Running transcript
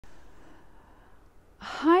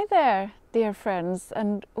Hi there, dear friends,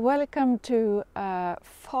 and welcome to a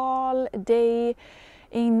fall day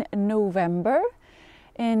in November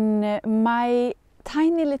in my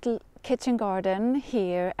tiny little kitchen garden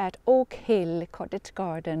here at Oak Hill Cottage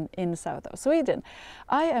Garden in south of Sweden.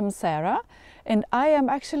 I am Sarah, and I am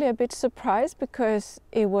actually a bit surprised because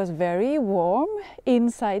it was very warm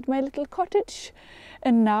inside my little cottage.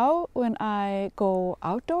 And now when I go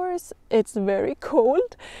outdoors, it's very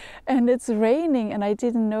cold and it's raining, and I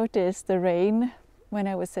didn't notice the rain when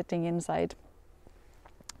I was sitting inside.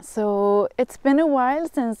 So it's been a while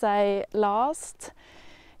since I last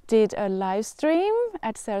did a live stream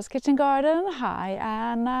at Sarah's Kitchen Garden. Hi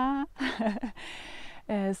Anna!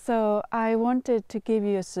 So I wanted to give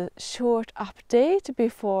you a short update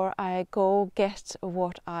before I go get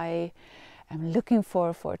what I am looking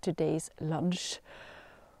for today's lunch.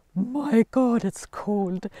 My God, it's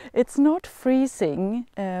cold. It's not freezing,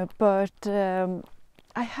 but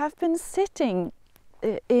I have been sitting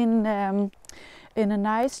in a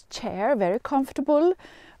nice chair, very comfortable,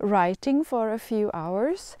 writing for a few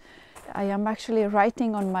hours. I am actually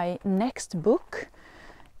writing on my next book.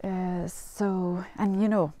 And you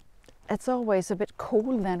know, it's always a bit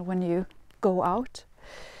cold then when you go out.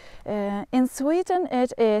 In Sweden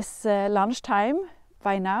it is lunchtime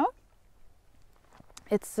by now.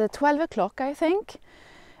 It's 12 o'clock, I think,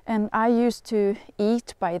 and I used to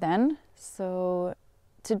eat by then. So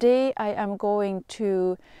today I am going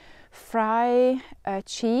to fry a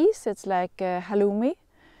cheese. It's like a halloumi,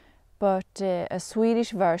 but a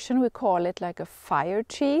Swedish version. We call it like a fire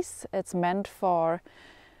cheese. It's meant for,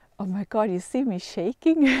 oh my God, you see me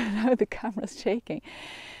shaking? Now the camera's shaking.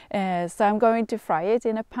 So I'm going to fry it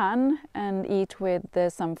in a pan and eat with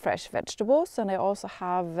some fresh vegetables, and I also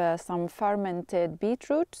have some fermented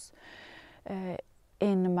beetroots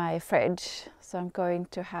in my fridge. So I'm going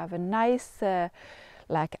to have a nice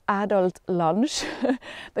like adult lunch,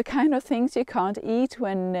 the kind of things you can't eat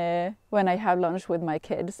when I have lunch with my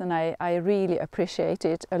kids, and I really appreciate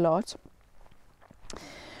it a lot.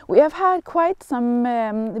 We have had quite some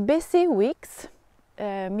busy weeks,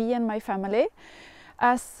 me and my family.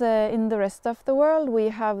 As in the rest of the world, we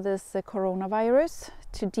have this coronavirus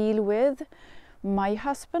to deal with. My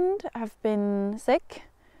husband have been sick.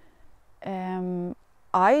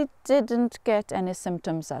 I didn't get any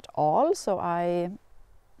symptoms at all, so I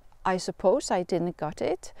suppose I didn't got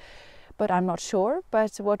it, but I'm not sure.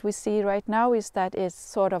 But what we see right now is that it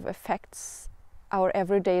sort of affects our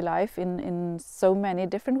everyday life in so many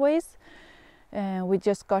different ways. We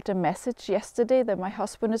just got a message yesterday that my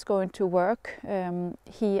husband is going to work.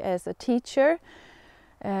 He is a teacher,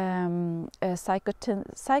 a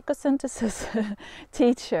psychosynthesis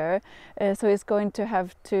teacher, so he's going to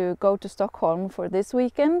have to go to Stockholm for this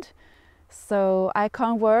weekend. So I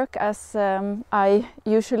can't work as I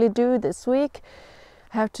usually do this week.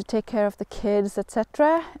 I have to take care of the kids,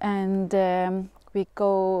 etc. And we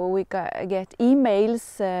get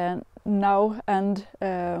emails now and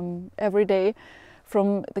every day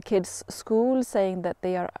from the kids' school saying that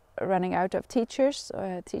they are running out of teachers.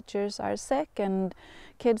 Teachers are sick and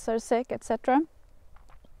kids are sick, etc.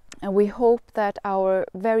 And we hope that our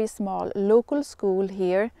very small local school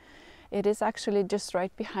here, it is actually just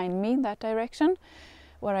right behind me in that direction,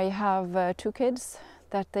 where I have 2 kids,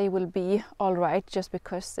 that they will be all right, just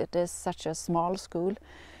because it is such a small school.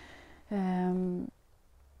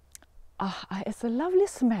 It's a lovely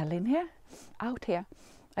smell in here, out here.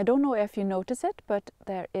 I don't know if you notice it, but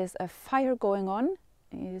there is a fire going on.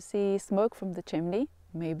 You see smoke from the chimney,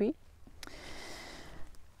 maybe.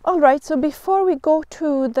 All right, so before we go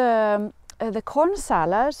to the corn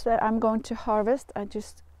salads that I'm going to harvest, I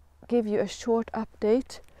just give you a short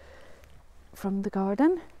update from the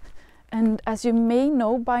garden. And as you may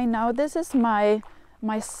know by now, this is my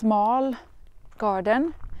small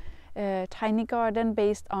garden. A tiny garden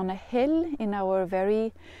based on a hill in our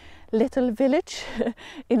very little village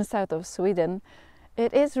in south of Sweden.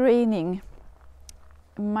 It is raining.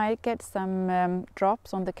 Might get some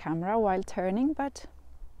drops on the camera while turning, but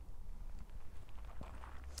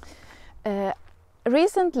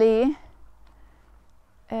recently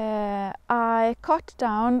I cut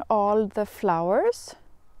down all the flowers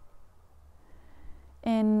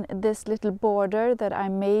in this little border that I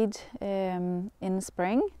made in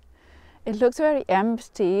spring. It looks very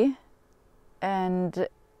empty and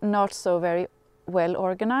not so very well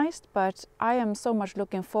organized, but I am so much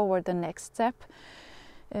looking forward to the next step.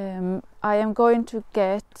 I am going to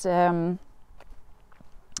get,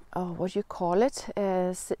 what you call it,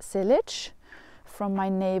 silage from my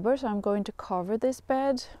neighbors. I'm going to cover this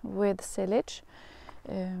bed with silage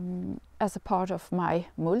as a part of my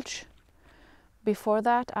mulch. Before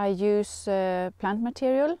that I use plant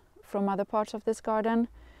material from other parts of this garden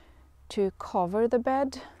to cover the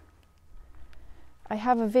bed. I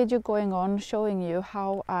have a video going on showing you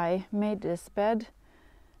how I made this bed,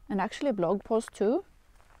 and actually a blog post too.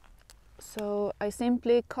 So I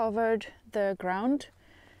simply covered the ground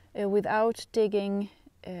without digging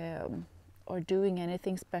or doing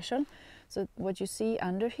anything special. So what you see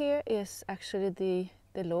under here is actually the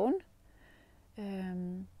lawn,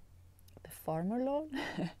 the farmer lawn.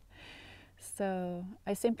 So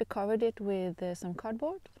I simply covered it with some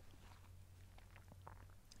cardboard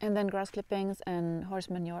and then grass clippings and horse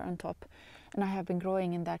manure on top. And I have been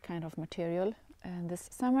growing in that kind of material. And this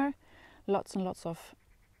summer, lots and lots of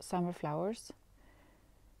summer flowers.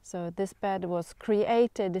 So this bed was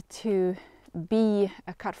created to be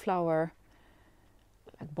a cut flower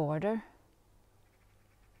like border.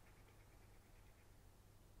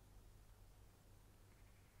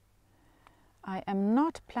 I am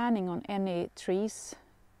not planning on any trees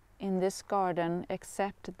in this garden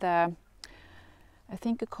except the, I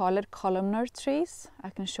think you call it columnar trees.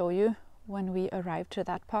 I can show you when we arrive to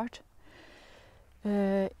that part.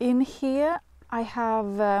 In here I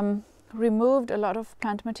have removed a lot of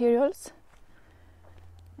plant materials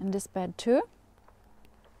in this bed too.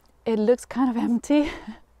 It looks kind of empty.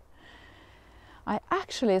 I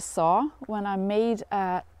actually saw when I made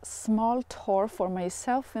a small tour for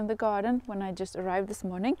myself in the garden when I just arrived this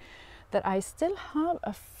morning that I still have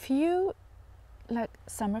a few like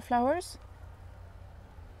summer flowers.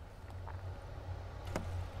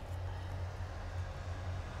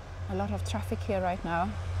 A lot of traffic here right now.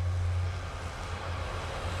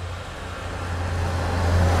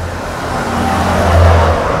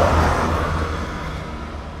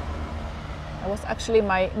 Was actually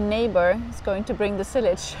my neighbor is going to bring the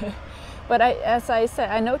silage. But as I said,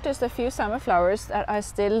 I noticed a few summer flowers that are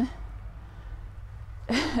still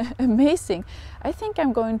amazing. I think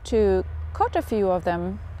I'm going to cut a few of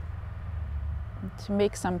them to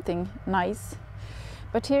make something nice.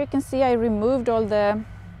 But here you can see I removed all the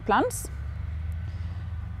plants.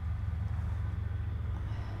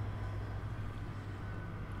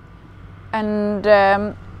 And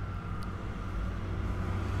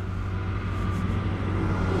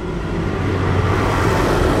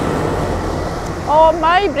oh,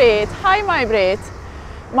 May-Britt! Hi, May-Britt!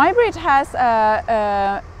 May-Britt has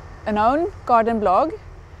an own garden blog,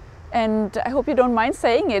 and I hope you don't mind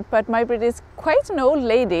saying it, but May-Britt is quite an old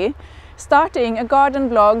lady starting a garden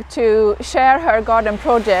blog to share her garden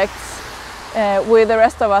projects with the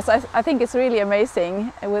rest of us. I think it's really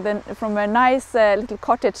amazing, from a nice little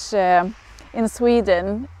cottage in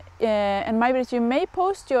Sweden. And May-Britt, you may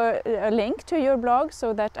post a link to your blog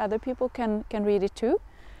so that other people can read it too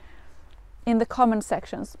in the comment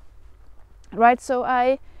sections. Right, so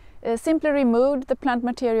I simply removed the plant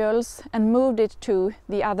materials and moved it to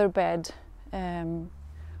the other bed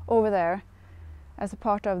over there as a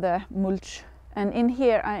part of the mulch. And in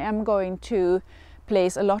here I am going to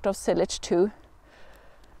place a lot of silage too.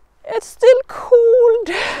 It's still cold!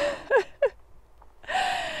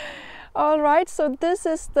 All right, so this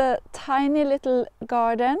is the tiny little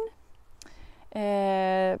garden.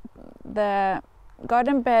 The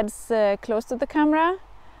garden beds close to the camera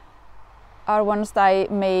are ones that I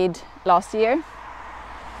made last year.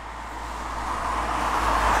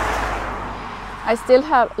 I still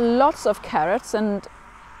have lots of carrots, and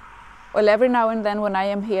well, every now and then when I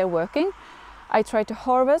am here working I try to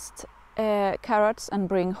harvest carrots and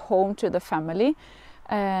bring home to the family.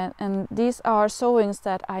 And these are sowings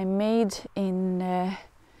that I made in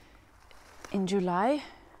July.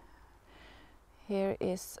 Here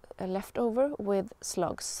is a leftover with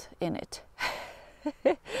slugs in it.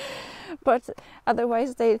 But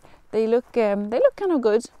otherwise they look kind of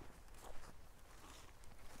good.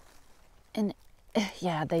 And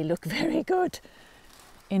yeah, they look very good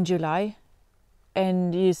in July.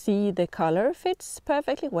 And you see the color fits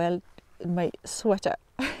perfectly well in my sweater.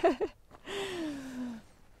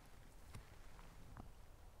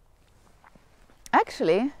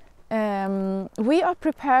 Actually, we are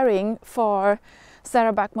preparing for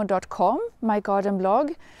sarahbackmo.com, my garden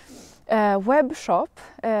blog, web shop,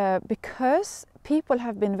 because people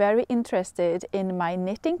have been very interested in my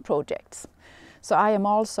knitting projects. So I am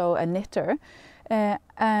also a knitter,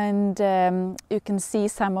 and you can see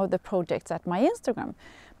some of the projects at my Instagram.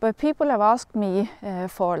 But people have asked me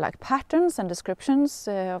for like patterns and descriptions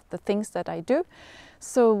of the things that I do.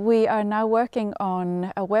 So we are now working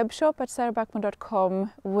on a web shop at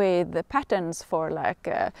sarahbackmo.com with the patterns for like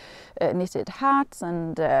knitted hats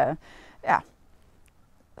and yeah,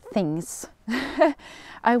 things.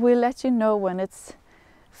 I will let you know when it's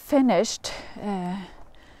finished.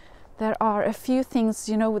 There are a few things,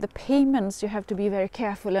 you know, with the payments you have to be very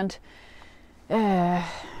careful and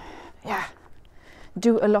yeah,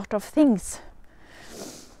 do a lot of things.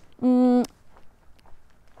 I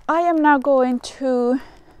am now going to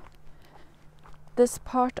this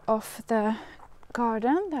part of the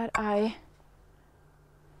garden that I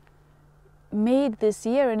made this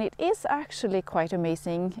year, and it is actually quite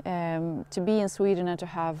amazing to be in Sweden and to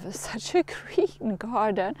have such a green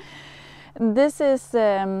garden. This is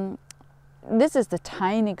the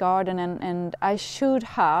tiny garden, and I should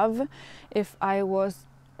have, if I was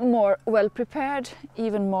more well prepared,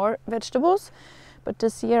 even more vegetables, but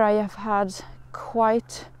this year I have had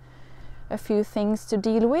quite a few things to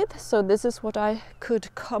deal with, so this is what I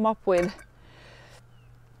could come up with.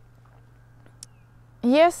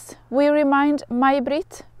 Yes, we remind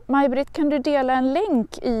Maj-Britt. Maj-Britt, kan du dela en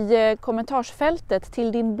länk i kommentarsfältet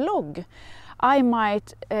till din blogg? I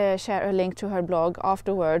might share a link to her blog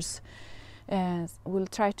afterwards. We'll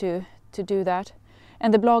try to do that.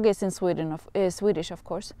 And the blog is in Swedish, of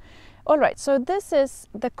course. All right, so this is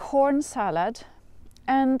the corn salad.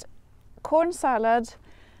 And corn salad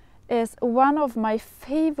is one of my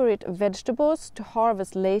favorite vegetables to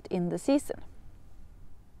harvest late in the season.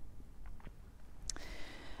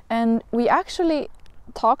 And we actually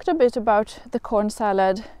talked a bit about the corn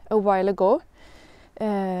salad a while ago.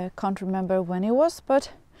 Can't remember when it was,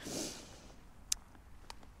 but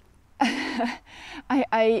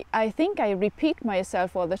I think I repeat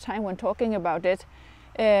myself all the time when talking about it.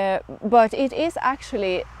 But it is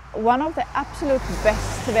actually one of the absolute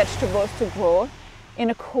best vegetables to grow in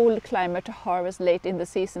a cold climate to harvest late in the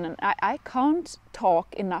season. And I can't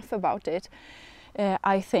talk enough about it.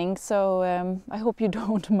 I think so. I hope you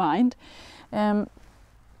don't mind.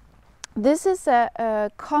 This is a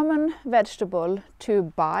common vegetable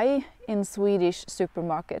to buy in Swedish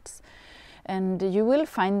supermarkets, and you will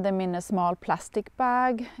find them in a small plastic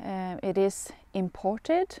bag. It is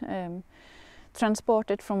imported,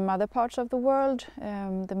 transported from other parts of the world,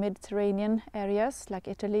 the Mediterranean areas like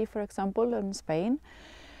Italy, for example, and Spain,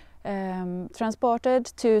 transported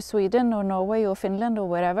to Sweden or Norway or Finland or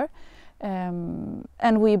wherever.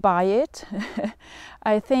 And we buy it.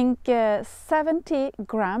 I think 70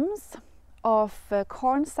 grams of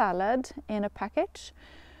corn salad in a package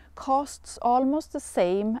costs almost the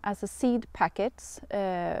same as a seed package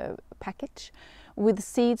with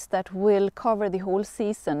seeds that will cover the whole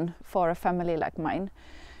season for a family like mine.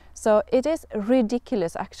 So it is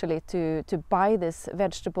ridiculous actually to buy this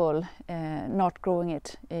vegetable, not growing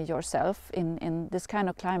it yourself in this kind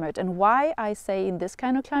of climate. And why I say in this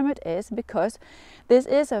kind of climate is because this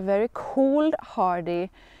is a very cold, hardy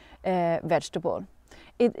vegetable.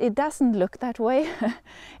 It doesn't look that way.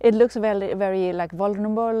 It looks very, very like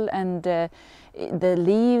vulnerable, and the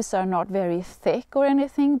leaves are not very thick or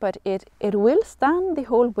anything, but it will stand the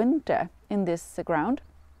whole winter in this ground,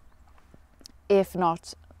 if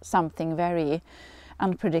not something very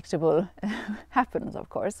unpredictable happens, of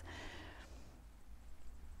course.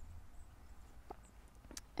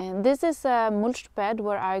 And this is a mulched bed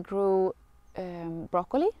where I grew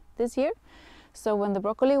broccoli this year. So when the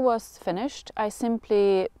broccoli was finished, I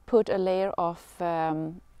simply put a layer of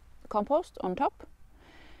compost on top,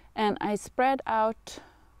 and I spread out,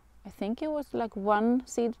 I think it was like 1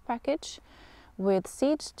 seed package with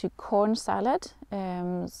seeds to corn salad.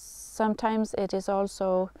 Sometimes it is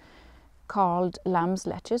also called lamb's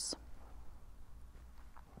lettuce.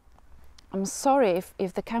 I'm sorry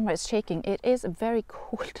if the camera is shaking. It is very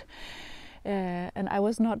cold, and I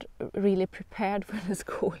was not really prepared for this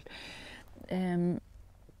cold.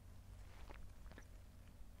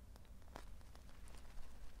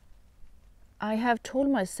 I have told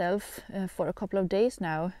myself for a couple of days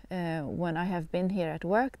now, when I have been here at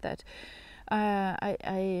work, that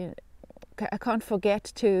I can't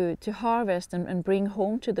forget to harvest and bring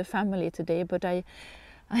home to the family today, but I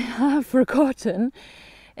have forgotten.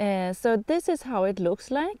 So this is how it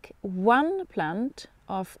looks like. 1 plant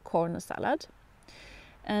of corn salad,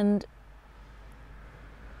 and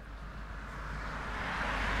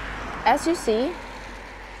as you see,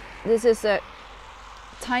 this is a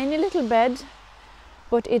tiny little bed,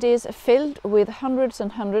 but it is filled with hundreds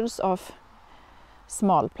and hundreds of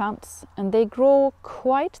small plants, and they grow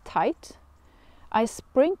quite tight. I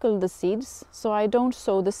sprinkle the seeds, so I don't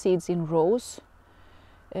sow the seeds in rows.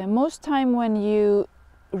 Most time when you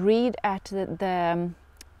read at the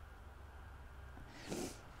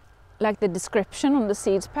description on the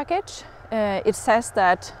seeds package, it says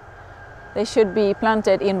that they should be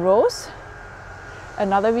planted in rows.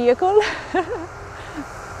 Another vehicle.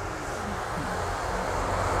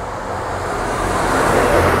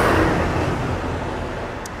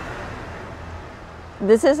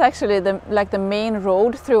 This is actually the main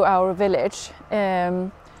road through our village.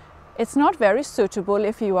 It's not very suitable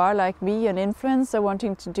if you are like me, an influencer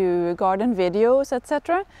wanting to do garden videos,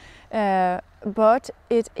 etc. But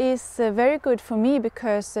it is very good for me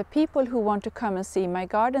because people who want to come and see my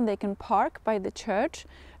garden, they can park by the church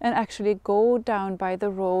and actually go down by the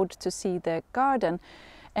road to see the garden.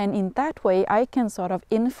 And in that way I can sort of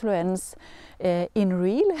influence in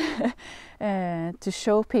real to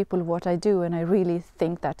show people what I do, and I really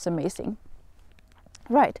think that's amazing.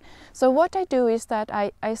 Right, so what I do is that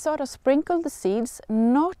I sort of sprinkle the seeds,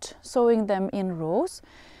 not sowing them in rows.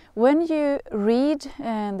 When you read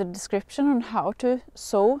the description on how to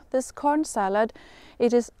sow this corn salad,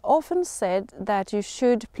 it is often said that you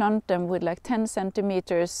should plant them with like 10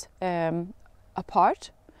 centimeters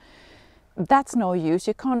apart. That's no use.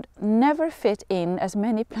 You can't never fit in as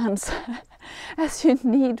many plants as you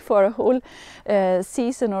need for a whole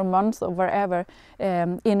season or month or wherever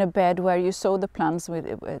in a bed where you sow the plants with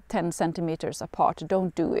 10 centimeters apart.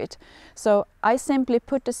 Don't do it. So I simply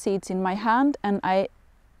put the seeds in my hand and I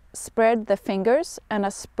spread the fingers and I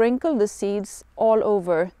sprinkle the seeds all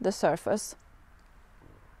over the surface.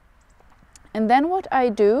 And then what I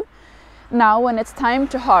do now when it's time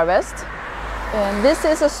to harvest, this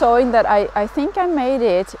is a sowing that I think I made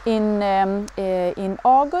it in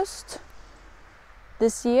August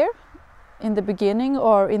this year, in the beginning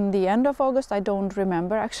or in the end of August, I don't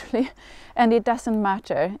remember actually, and it doesn't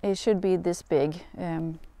matter, it should be this big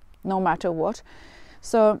no matter what.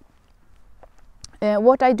 So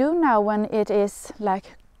what I do now when it is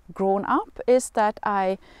like grown up is that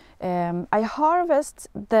I harvest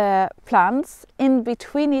the plants in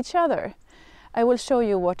between each other. I will show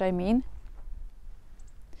you what I mean.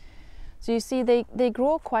 So you see they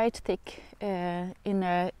grow quite thick in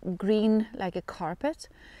a green, like a carpet.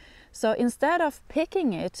 So instead of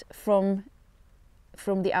picking it from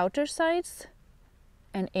the outer sides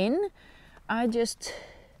and in, I just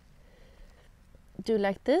do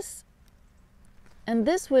like this. And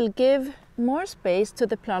this will give more space to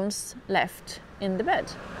the plants left in the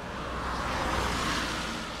bed.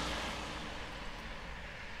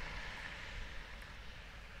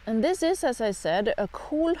 And this is, as I said, a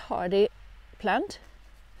cool, hardy plant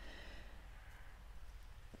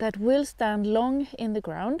that will stand long in the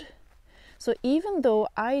ground. So even though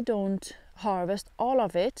I don't harvest all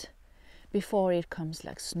of it before it comes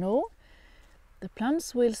like snow, the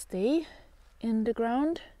plants will stay in the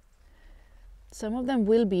ground. Some of them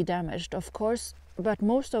will be damaged, of course, but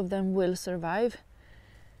most of them will survive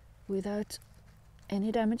without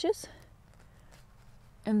any damages.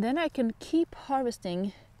 And then I can keep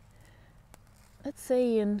harvesting, let's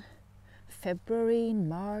say in February,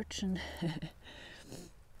 March, and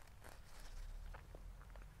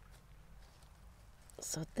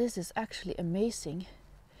so this is actually amazing.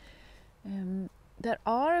 There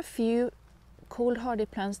are a few cold hardy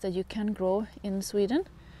plants that you can grow in Sweden.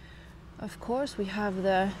 Of course, we have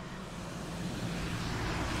the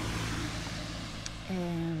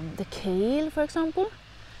kale, for example.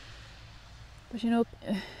 But you know,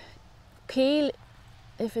 kale,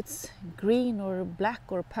 if it's green or black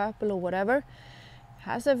or purple or whatever,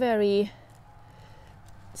 has a very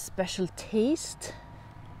special taste.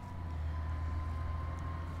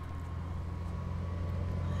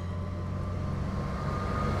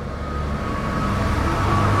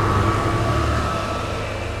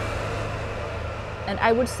 And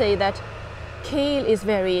I would say that kale is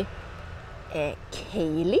very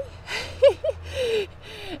kale-y.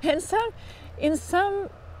 And in some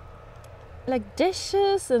like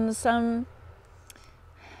dishes and some,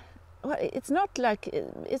 well, it's not like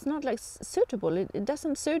suitable. It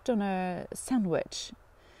doesn't suit on a sandwich,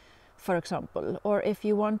 for example, or if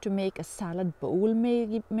you want to make a salad bowl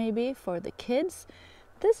maybe for the kids.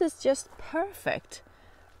 This is just perfect.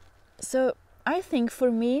 So I think for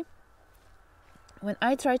me, when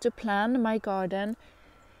I try to plan my garden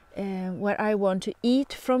where I want to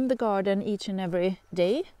eat from the garden each and every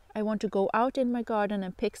day, I want to go out in my garden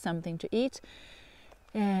and pick something to eat,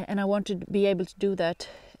 and I want to be able to do that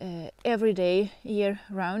every day, year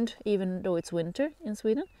round, even though it's winter in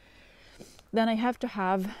Sweden. Then I have to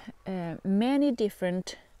have many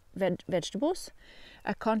different vegetables.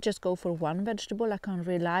 I can't just go for one vegetable. I can't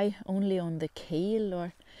rely only on the kale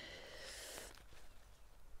or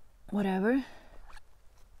whatever.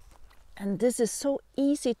 And this is so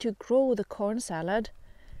easy to grow, the corn salad.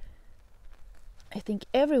 I think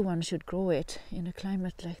everyone should grow it in a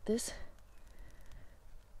climate like this.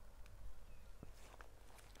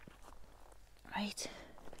 Right.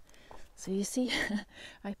 So you see,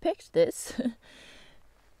 I picked this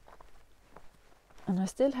and I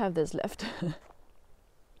still have this left.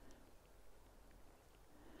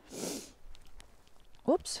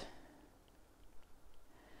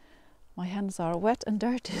 hands are wet and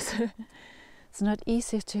dirty, so it's not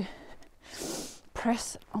easy to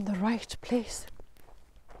press on the right place.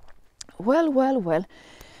 Well.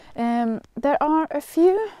 There are a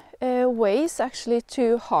few ways actually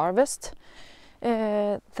to harvest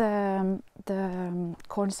the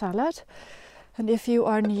corn salad. And if you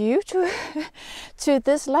are new to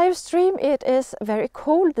this live stream, it is very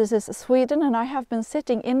cold. This is Sweden, and I have been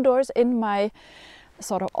sitting indoors in my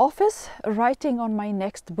sort of office writing on my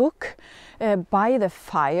next book by the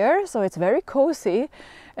fire, so it's very cozy.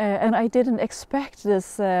 And I didn't expect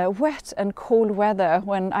this wet and cold weather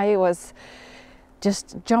when I was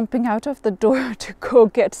just jumping out of the door to go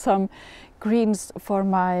get some greens for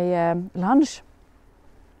my lunch.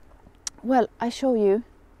 Well, I show you.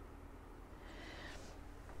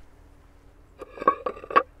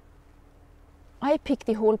 I pick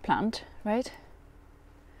the whole plant, right?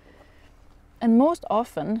 And most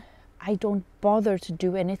often I don't bother to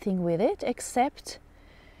do anything with it except,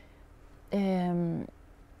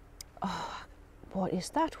 what is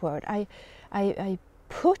that word? I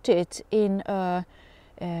put it in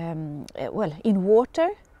in water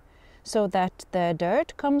so that the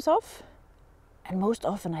dirt comes off. And most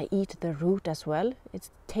often I eat the root as well. It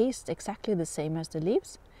tastes exactly the same as the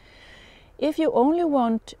leaves. If you only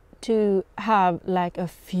want to have like a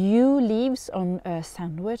few leaves on a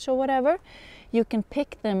sandwich or whatever, you can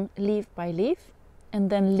pick them leaf by leaf and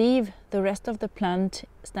then leave the rest of the plant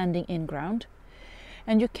standing in ground.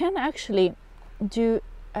 And you can actually do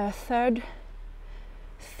a third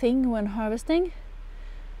thing when harvesting.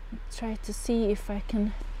 Try to see if I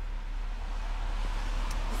can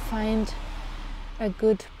find a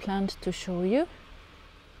good plant to show you.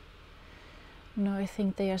 No, I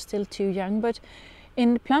think they are still too young, but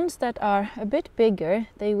in plants that are a bit bigger,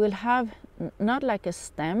 they will have not like a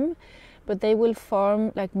stem, but they will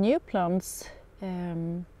form like new plants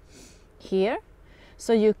here.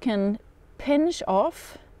 So you can pinch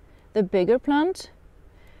off the bigger plant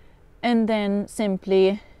and then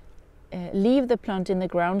simply leave the plant in the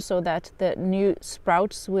ground so that the new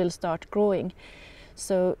sprouts will start growing.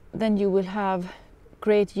 So then you will have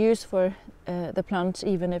great use for the plant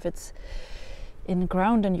even if it's in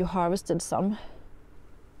ground and you harvested some.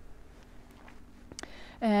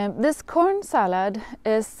 This corn salad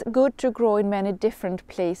is good to grow in many different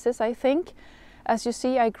places, I think. As you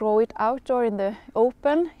see, I grow it outdoor in the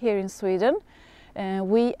open here in Sweden.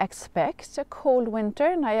 We expect a cold winter,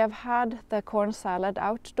 and I have had the corn salad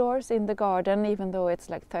outdoors in the garden even though it's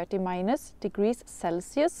like 30 degrees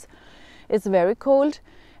Celsius. It's very cold,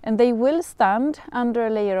 and they will stand under a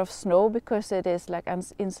layer of snow because it is like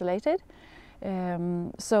insulated.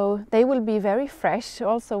 So they will be very fresh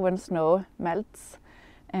also when snow melts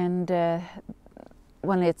and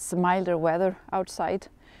when it's milder weather outside.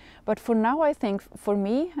 But for now, I think for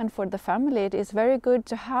me and for the family, it is very good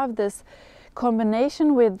to have this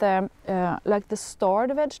combination with like the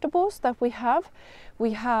stored vegetables that we have.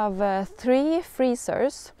 We have 3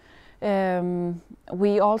 freezers.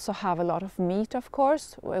 We also have a lot of meat, of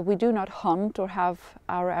course. We do not hunt or have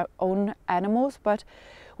our own animals, but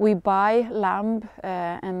we buy lamb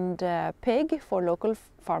and pig for local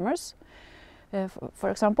farmers, for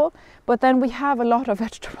example. But then we have a lot of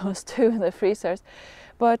vegetables too in the freezers.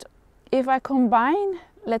 But if I combine,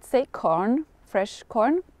 let's say corn, fresh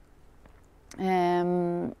corn,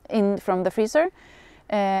 from the freezer,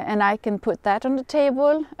 and I can put that on the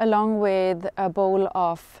table along with a bowl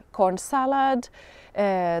of corn salad,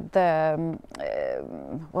 the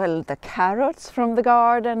carrots from the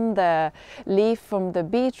garden, the leaf from the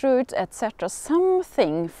beetroot, etc.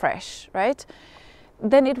 Something fresh, right?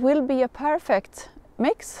 Then it will be a perfect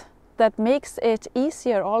mix that makes it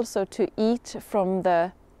easier also to eat from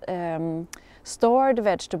the stored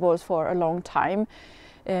vegetables for a long time.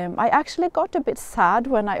 I actually got a bit sad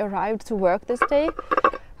when I arrived to work this day.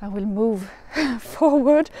 I will move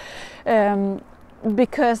forward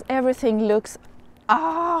because everything looks,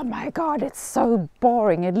 oh my God, it's so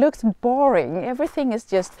boring. It looks boring. Everything is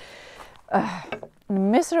just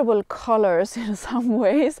miserable colors in some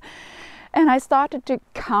ways. And I started to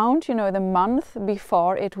count, you know, the month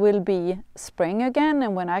before it will be spring again,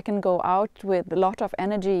 and when I can go out with a lot of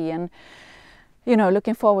energy and, you know,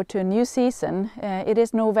 looking forward to a new season. It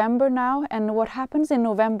is November now, and what happens in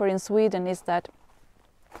November in Sweden is that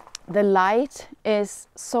the light is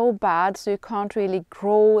so bad, so you can't really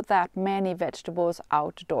grow that many vegetables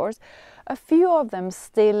outdoors. A few of them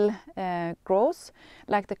still grows,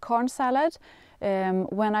 like the corn salad.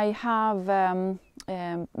 When I have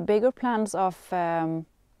bigger plants of, oh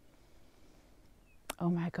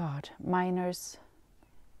my God, Miner's,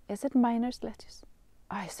 is it Miner's lettuce?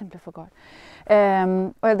 I simply forgot.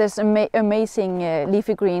 Well, there's amazing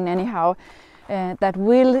leafy green anyhow that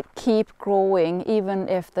will keep growing even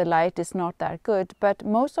if the light is not that good. But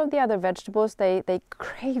most of the other vegetables, they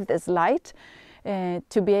crave this light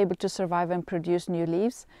to be able to survive and produce new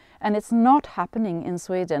leaves. And it's not happening in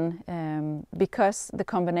Sweden because the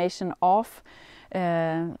combination of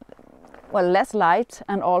well, less light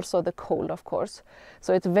and also the cold, of course.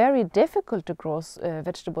 So it's very difficult to grow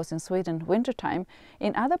vegetables in Sweden wintertime.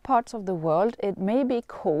 In other parts of the world, it may be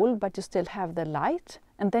cold, but you still have the light.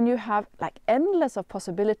 And then you have like endless of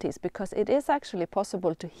possibilities, because it is actually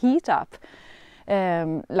possible to heat up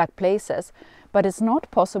like places. But it's not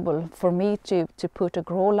possible for me to put a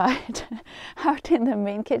grow light out in the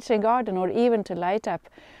main kitchen garden, or even to light up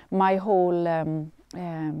my whole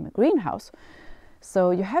greenhouse.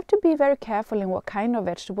 So you have to be very careful in what kind of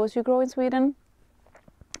vegetables you grow in Sweden.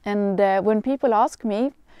 And when people ask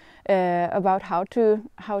me about how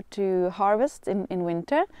to harvest in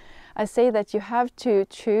winter, I say that you have to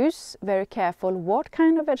choose very careful what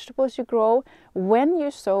kind of vegetables you grow, when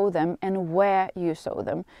you sow them, and where you sow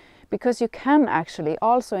them. Because you can actually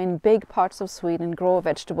also in big parts of Sweden grow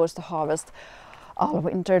vegetables to harvest all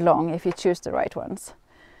winter long if you choose the right ones.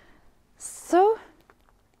 So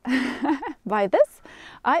by this,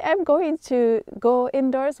 I am going to go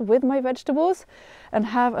indoors with my vegetables and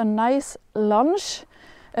have a nice lunch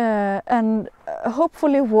and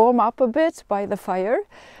hopefully warm up a bit by the fire,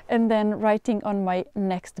 and then writing on my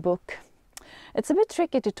next book. It's a bit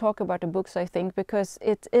tricky to talk about the books, I think, because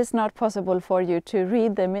it is not possible for you to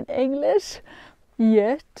read them in English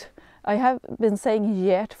yet. I have been saying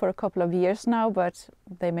yet for a couple of years now, but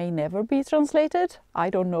they may never be translated. I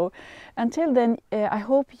don't know. Until then, I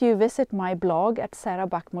hope you visit my blog at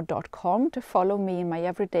sarahbackmo.com to follow me in my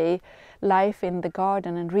everyday life in the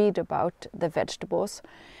garden and read about the vegetables.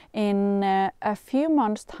 In a few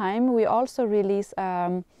months' time, we also release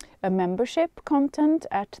a membership content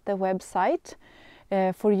at the website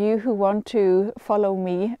for you who want to follow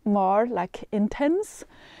me more like intense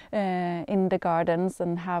in the gardens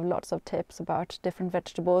and have lots of tips about different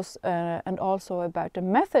vegetables and also about the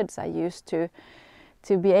methods I use to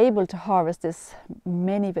be able to harvest this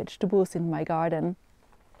many vegetables in my garden.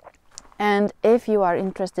 And if you are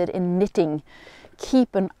interested in knitting,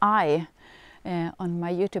 keep an eye on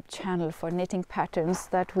my YouTube channel for knitting patterns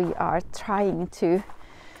that we are trying to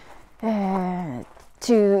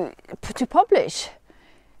publish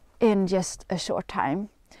in just a short time.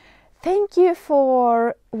 Thank you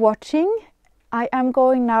for watching. I am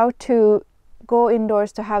going now to go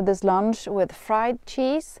indoors to have this lunch with fried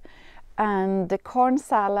cheese and the corn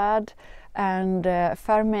salad and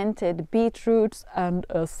fermented beetroots and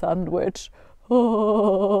a sandwich.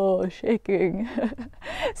 Oh, shaking.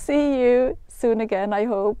 See you soon again, I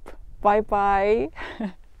hope. Bye bye.